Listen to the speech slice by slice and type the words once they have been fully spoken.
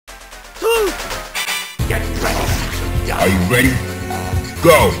Get ready. Are you ready?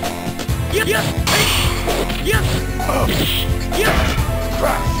 Go!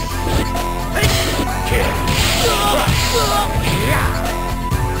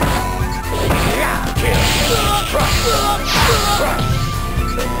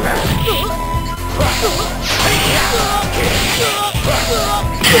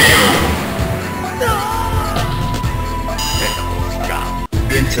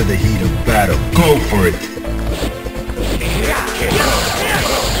 Into the heat of battle. Go for it!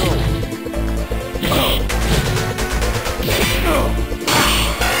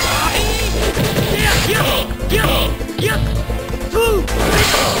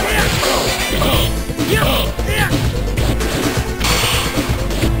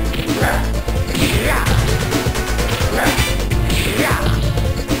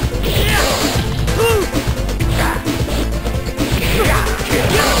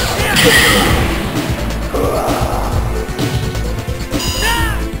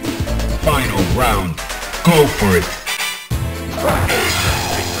 Final round. Go for it!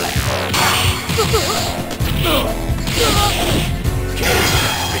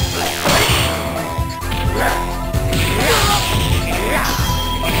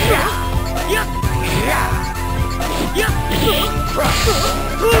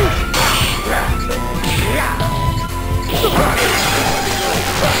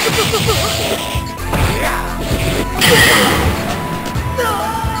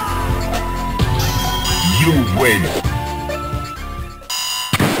 You win!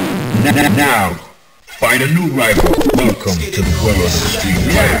 Now, find a new rival. Welcome to the world of Street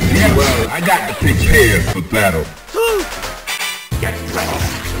Fighter. Well, I got to prepare for battle. Get ready.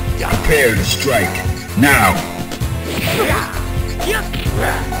 Prepare to strike. Now!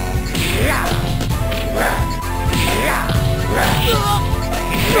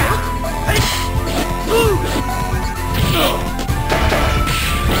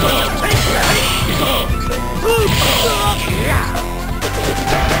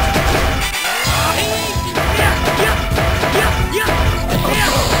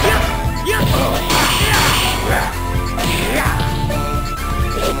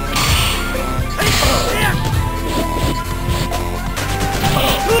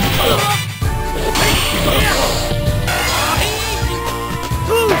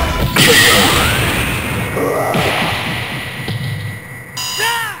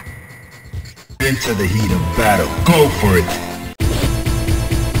 Into the heat of battle. Go for it!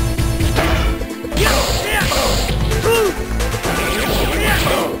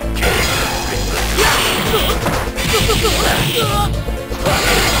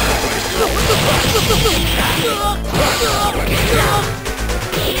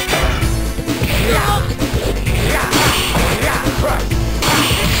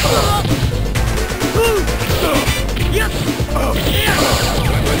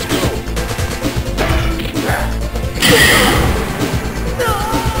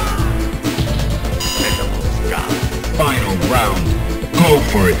 Final round. Go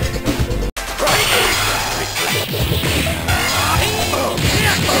for it!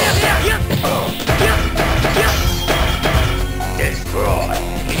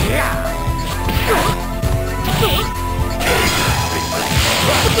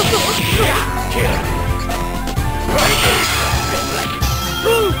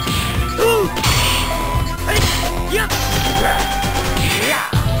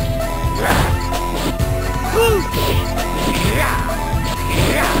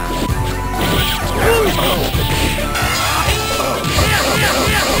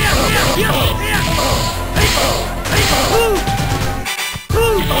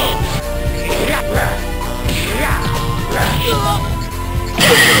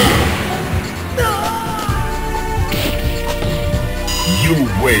 You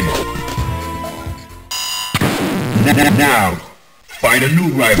win! Now, find a new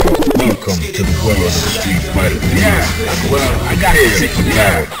rival. Welcome to the world of Street Fighter. Well, I got to take the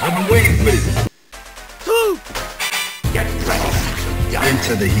battle. I've been waiting for this. Get ready.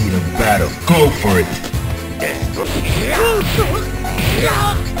 Into the heat of battle. Go for it!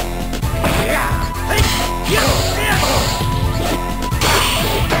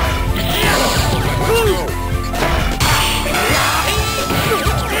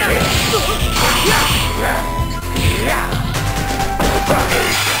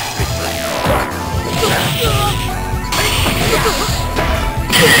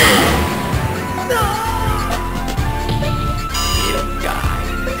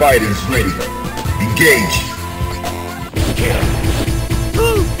 Fighters ready. Engage. Kill.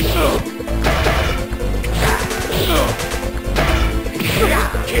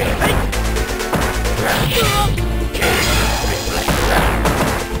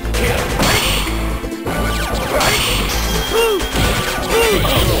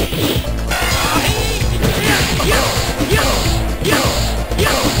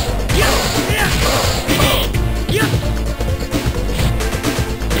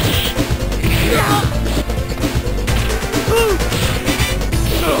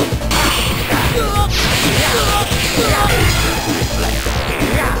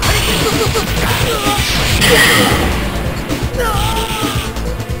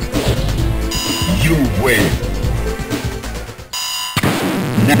 You win.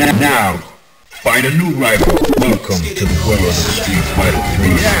 Now, find a new rival. Welcome to the world of Street Fighter 3.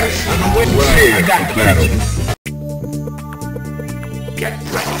 Yes, I'm We're aware. here for battle. Get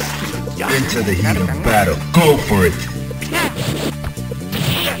ready. Into the heat of battle. Go for it.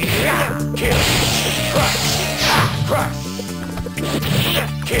 Kill. Crush. Crush.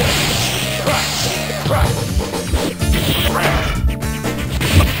 Kill. Crush. Crush.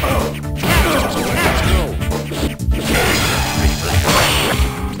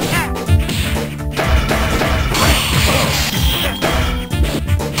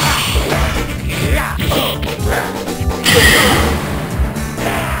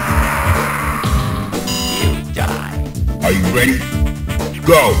 Are you ready?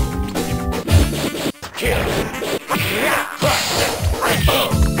 Go!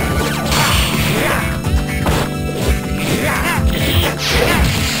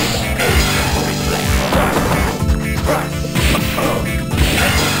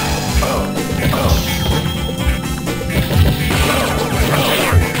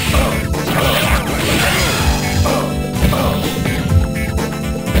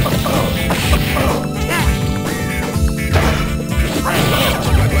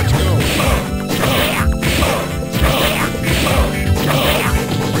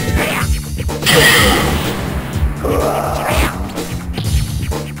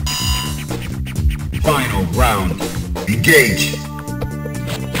 Final round. Engage.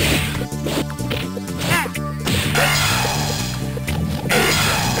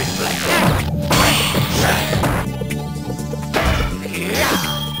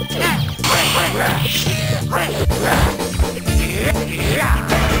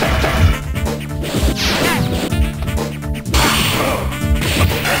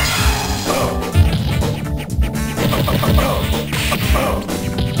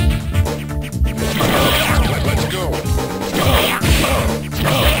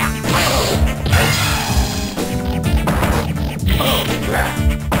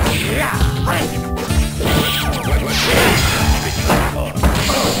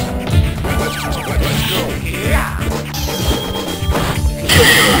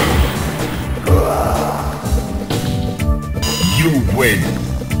 You win.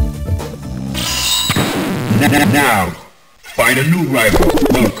 Now, find a new rival.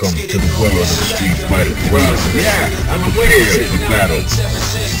 Welcome to the world of Street Fighter 3. Yeah, I'm Here for battle.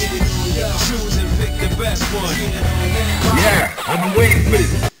 Yeah, I've been waiting for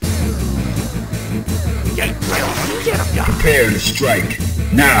this. Get ready. Get him. Prepare to strike.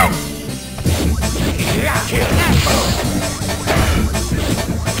 Now.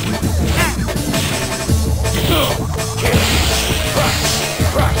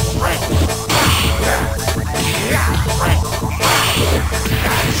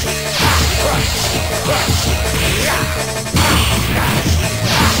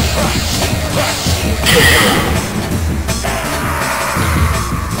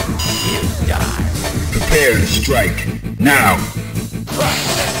 Prepare to strike. Now.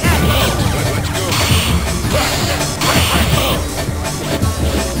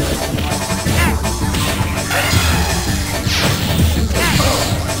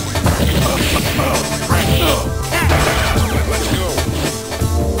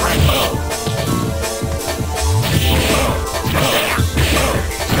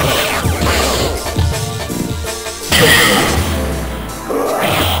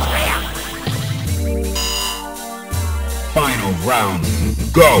 Final round.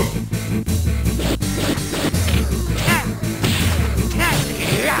 Go!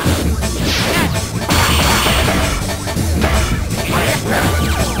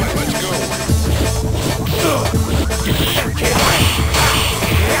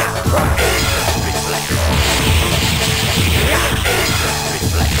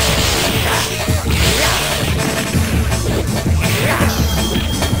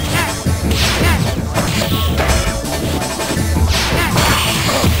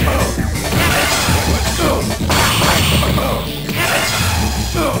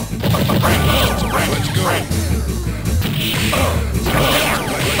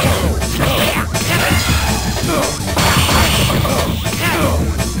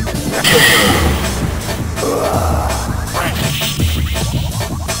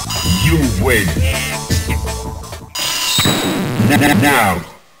 Now,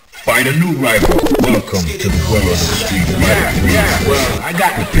 find a new rival. Welcome to the world of Street Fighter 3. Well, I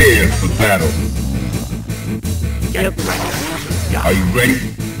got prepared for battle. Get ready. Are you ready?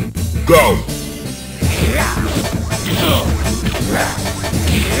 Go!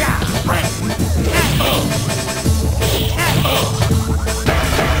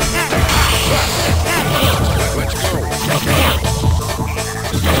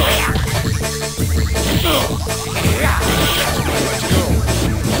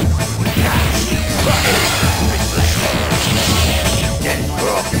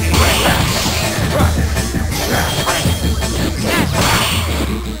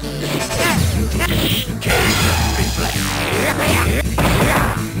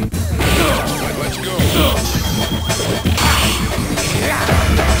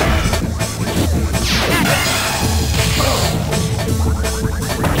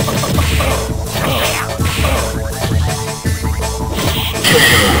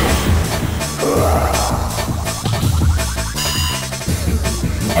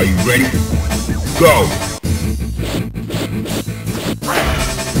 Are you ready? Go!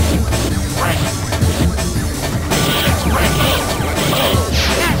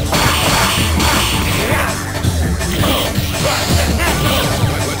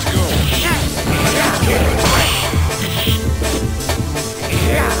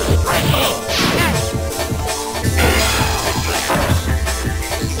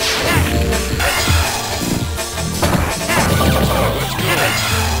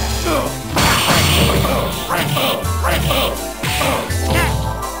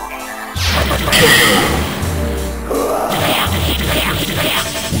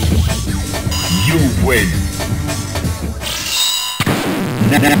 You win.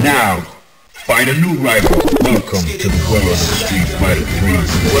 Now, find a new rival. Welcome to the world of Street Fighter 3.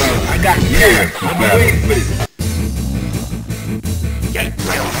 Well, I got prepared for battle.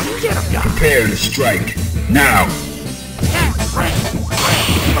 Prepare to strike. Now.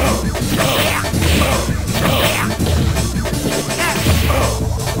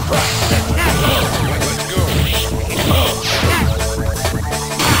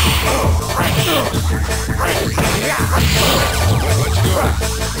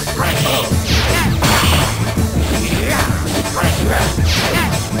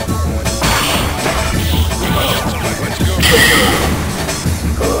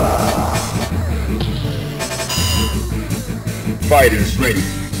 Fighters ready.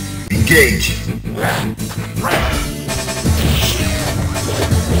 Engage.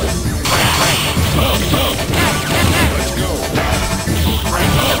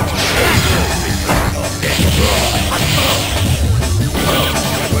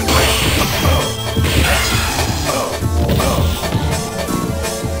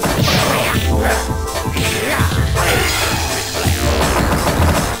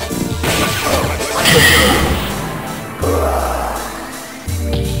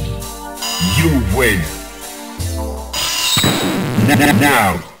 You win.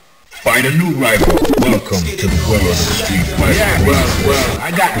 Now, find a new rival. Welcome to the world of Street Fighter 3. Well,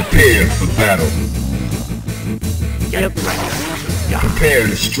 I got prepared for battle. Get ready. Prepare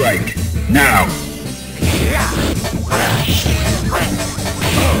to strike. Now.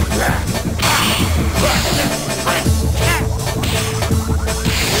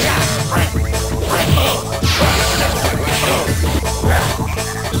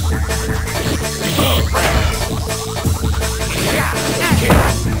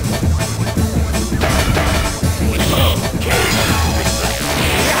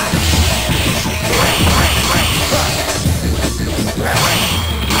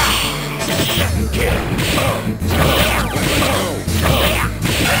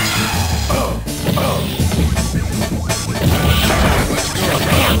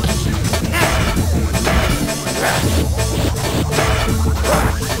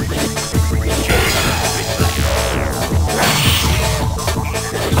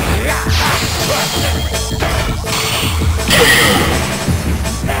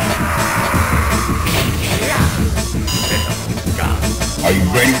 Are you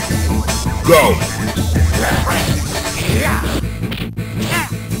ready? Go!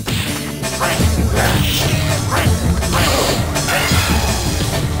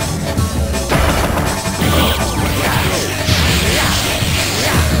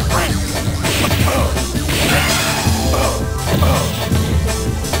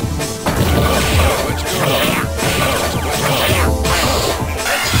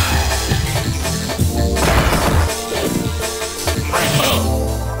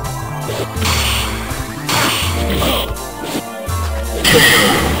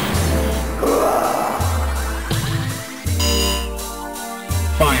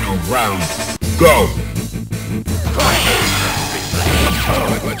 Final round. Go!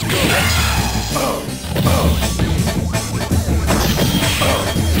 Let's go.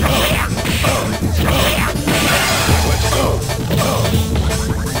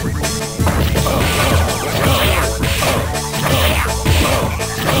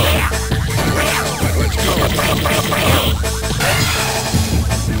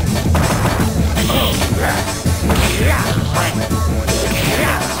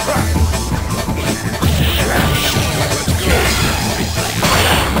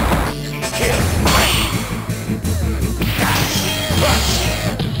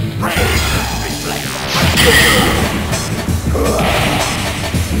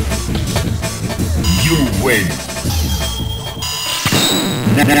 You win.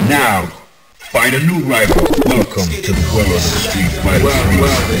 Now, find a new rival. Welcome to the world of Street Fighter.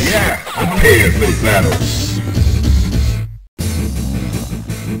 Yeah, prepare for the battle.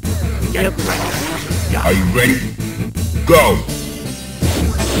 Are you ready? Go!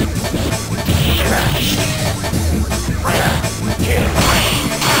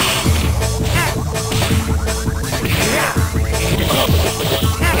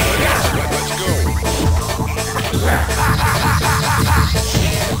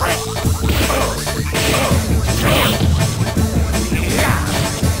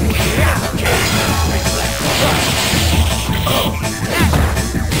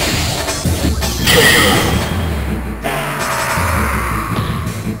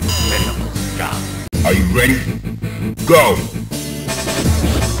 Are you ready? Go!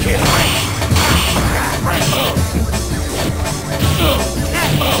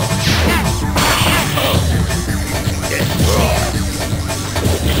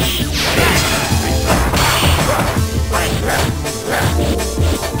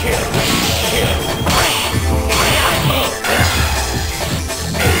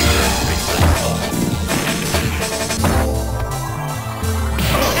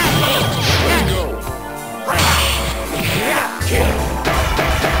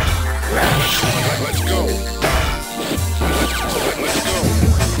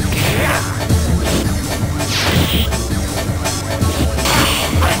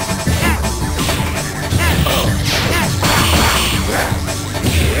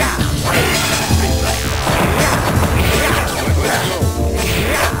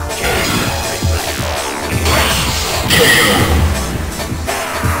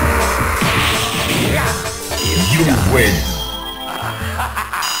 You win.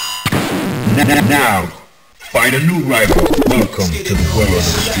 Now, find a new rival. Welcome to the world of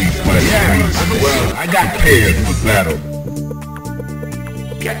Street Fighter. Yeah, well, I got prepared for battle.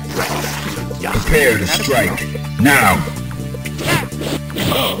 Prepare to strike. Now.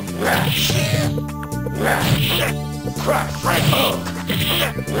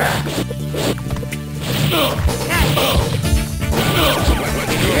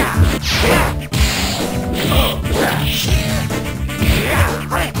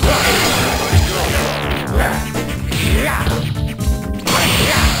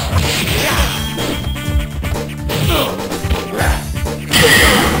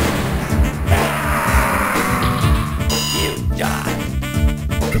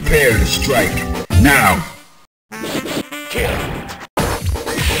 Prepare to strike. Now.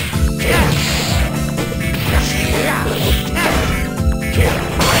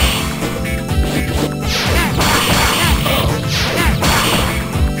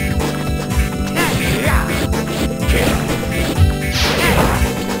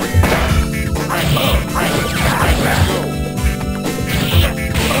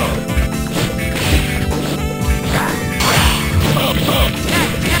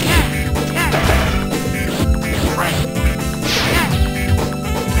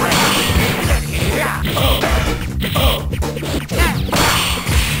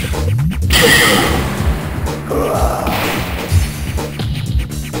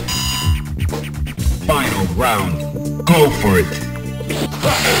 Final round. Go for it.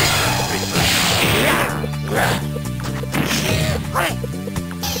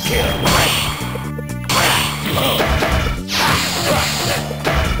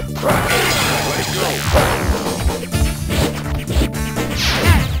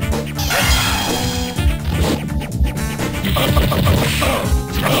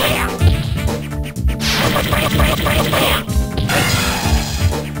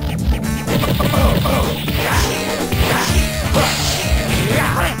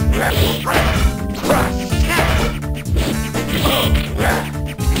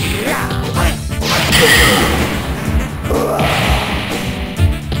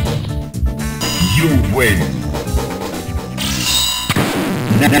 You win.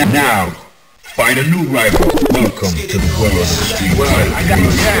 Now, find a new rival. Welcome to the world of the street fighter. I got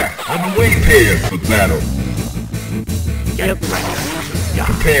I'm waiting prepared for battle.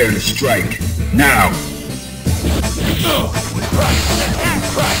 Prepare to strike. Now.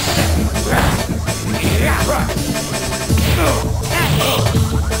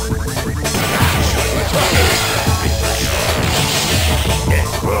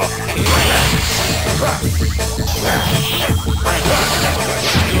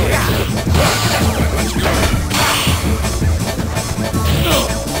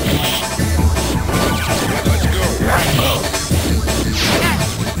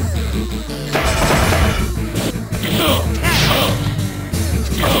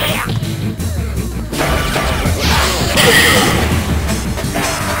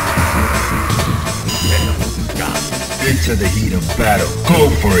 Into the heat of battle. Go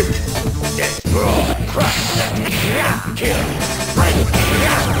for it.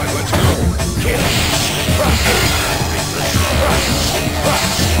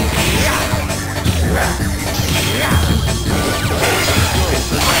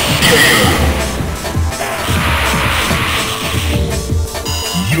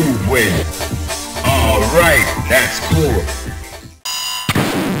 You win. Alright, that's cool.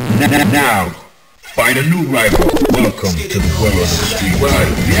 Now, find a new rival. Welcome to the world of the street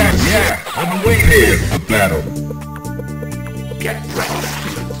fighter. I'm waiting prepared for battle.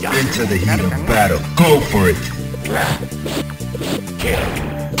 Into the heat of battle. Go for it.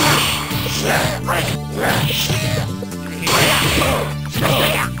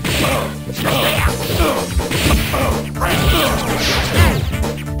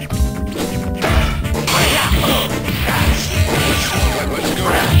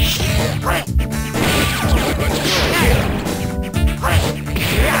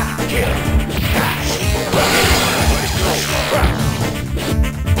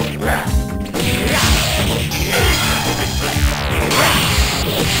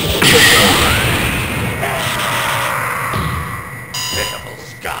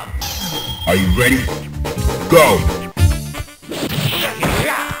 Are you ready? Go!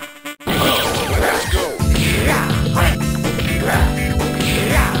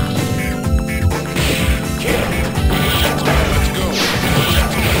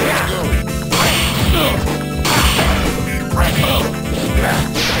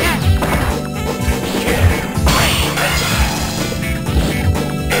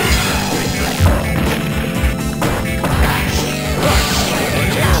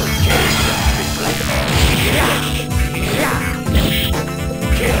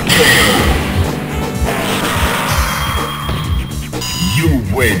 You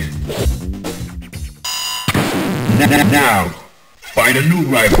win. Now, find a new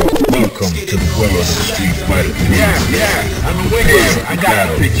rival. Welcome to the world of the street fighter. I'm prepared. I got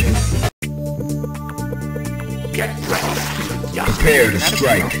a picture. Prepare to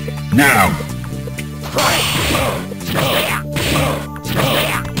strike. Now.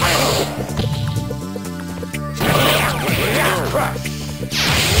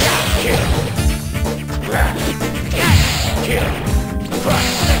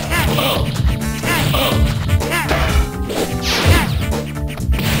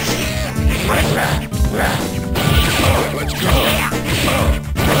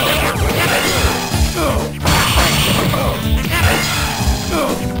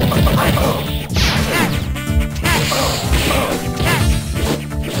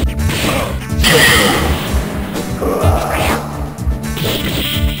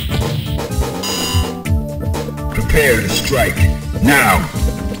 Prepare to strike. Now.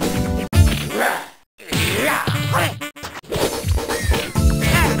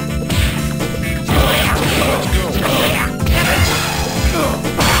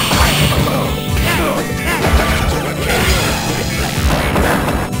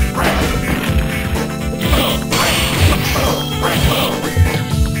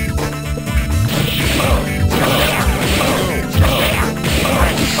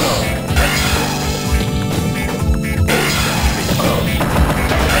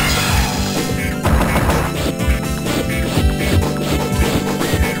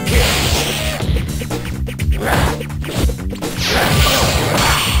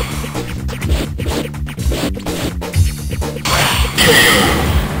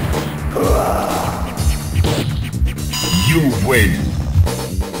 You win.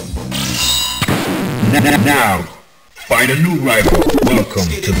 Now, find a new rival. Welcome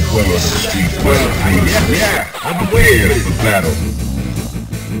to the world of the street fighter. I'm prepared for battle.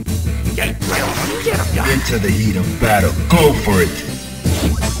 Into the heat of battle. Go for it.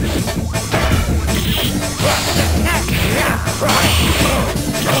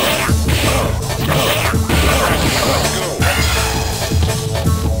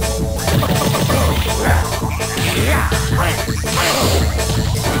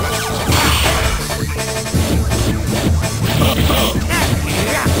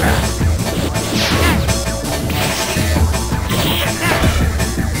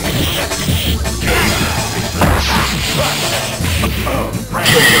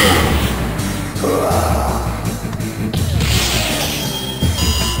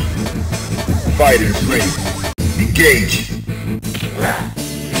 Fighters ready. Engage.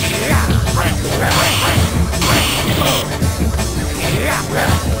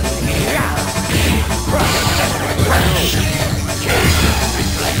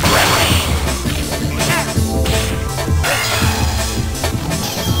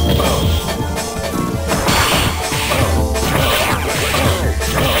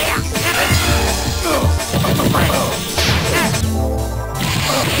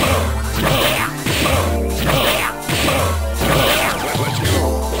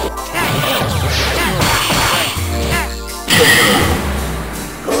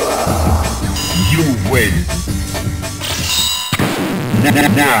 Win.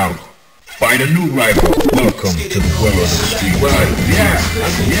 Now, find a new rival. Welcome to the world of the street fighter.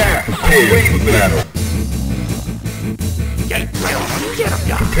 Yeah. Prepare for battle.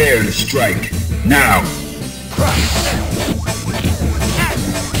 Prepare to strike. Now.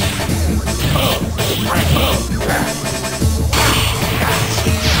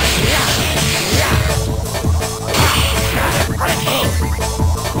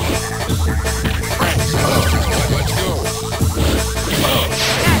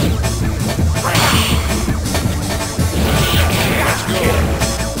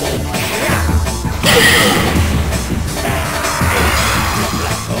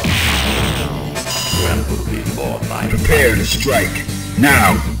 Prepare to strike.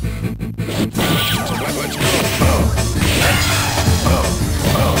 Now.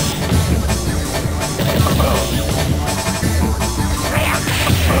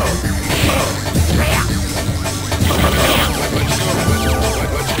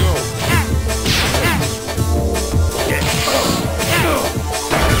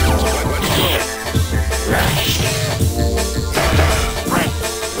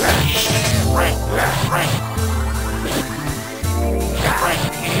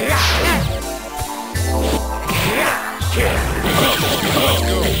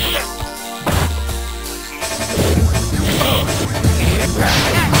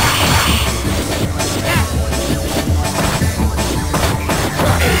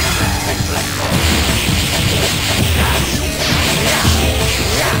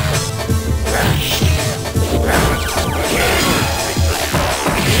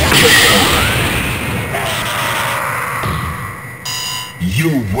 You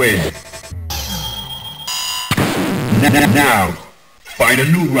win. Now, find a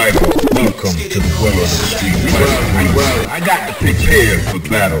new rival. Welcome to the world of the street fighter. Well, I got to prepare for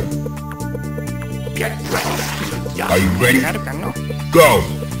battle. Are you ready? Go!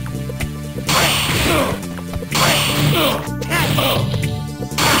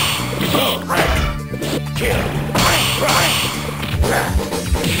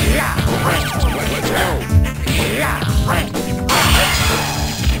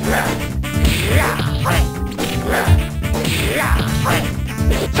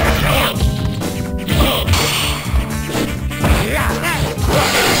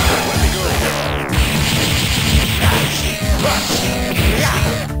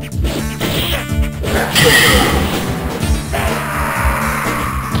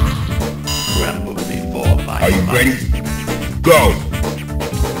 Are you ready? Go!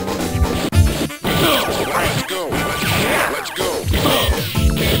 Let's go! Let's go!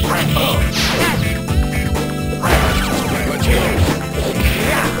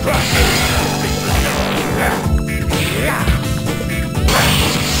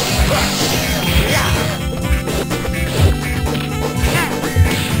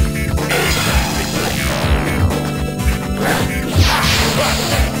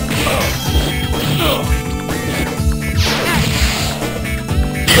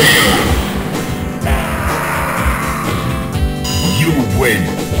 Win.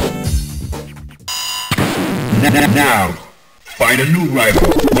 Now, find a new rival.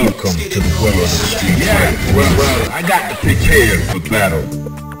 Welcome to the world of the street fighter. Well, I got to prepare for battle.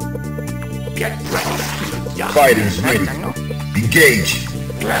 Fighters ready. Engage.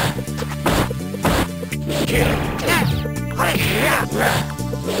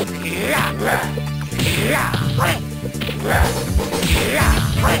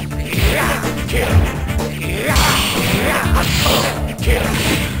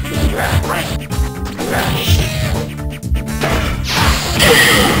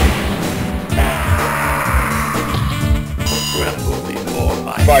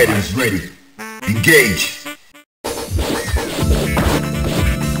 Fighters ready. Engage.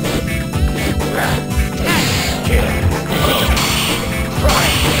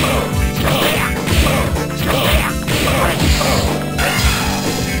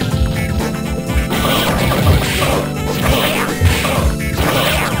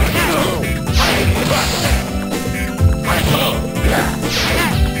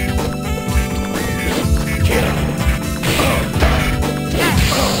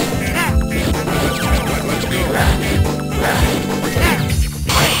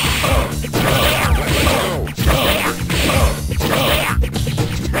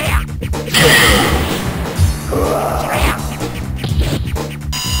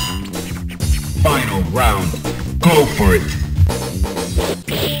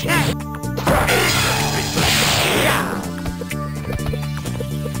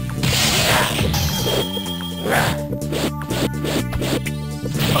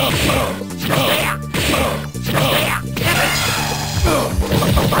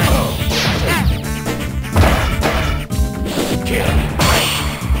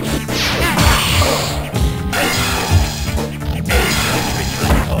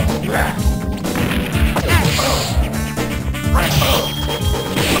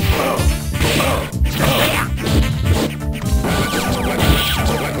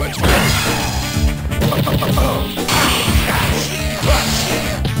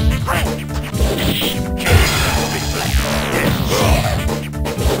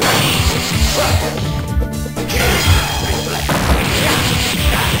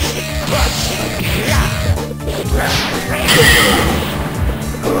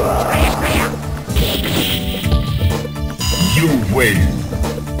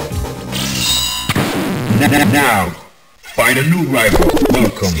 Now, find a new rival.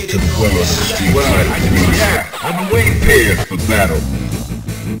 Welcome to the world of the street fighter. Yeah, I've been waiting prepared for battle.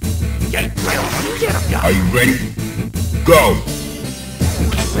 Are you ready? Go!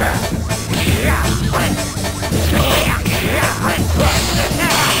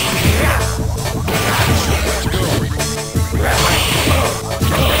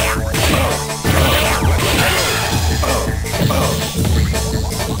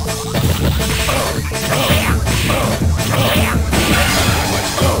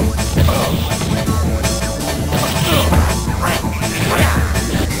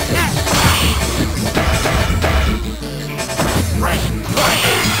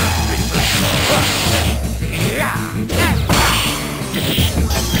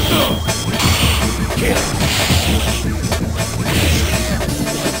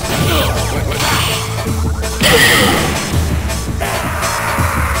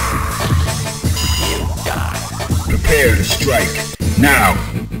 Prepare to strike. Now!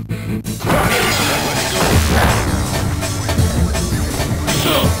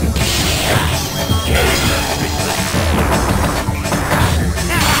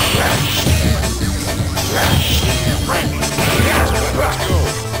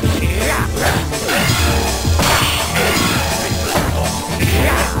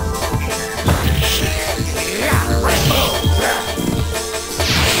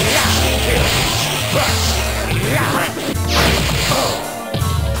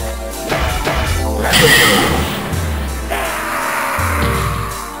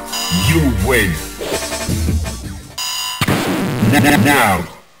 You win. Now,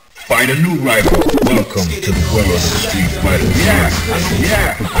 find a new rival. Welcome to the world of the street fighter.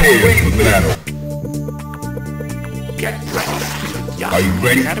 Yeah, prepare for battle. Are you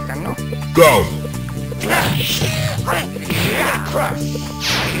ready? Go!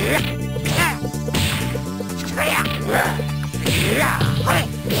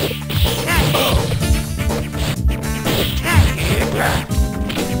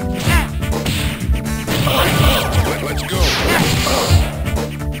 Let's go. Let's go.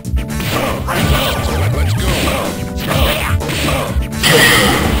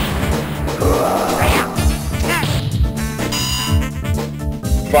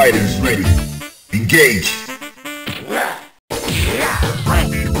 Fighters ready. Engage.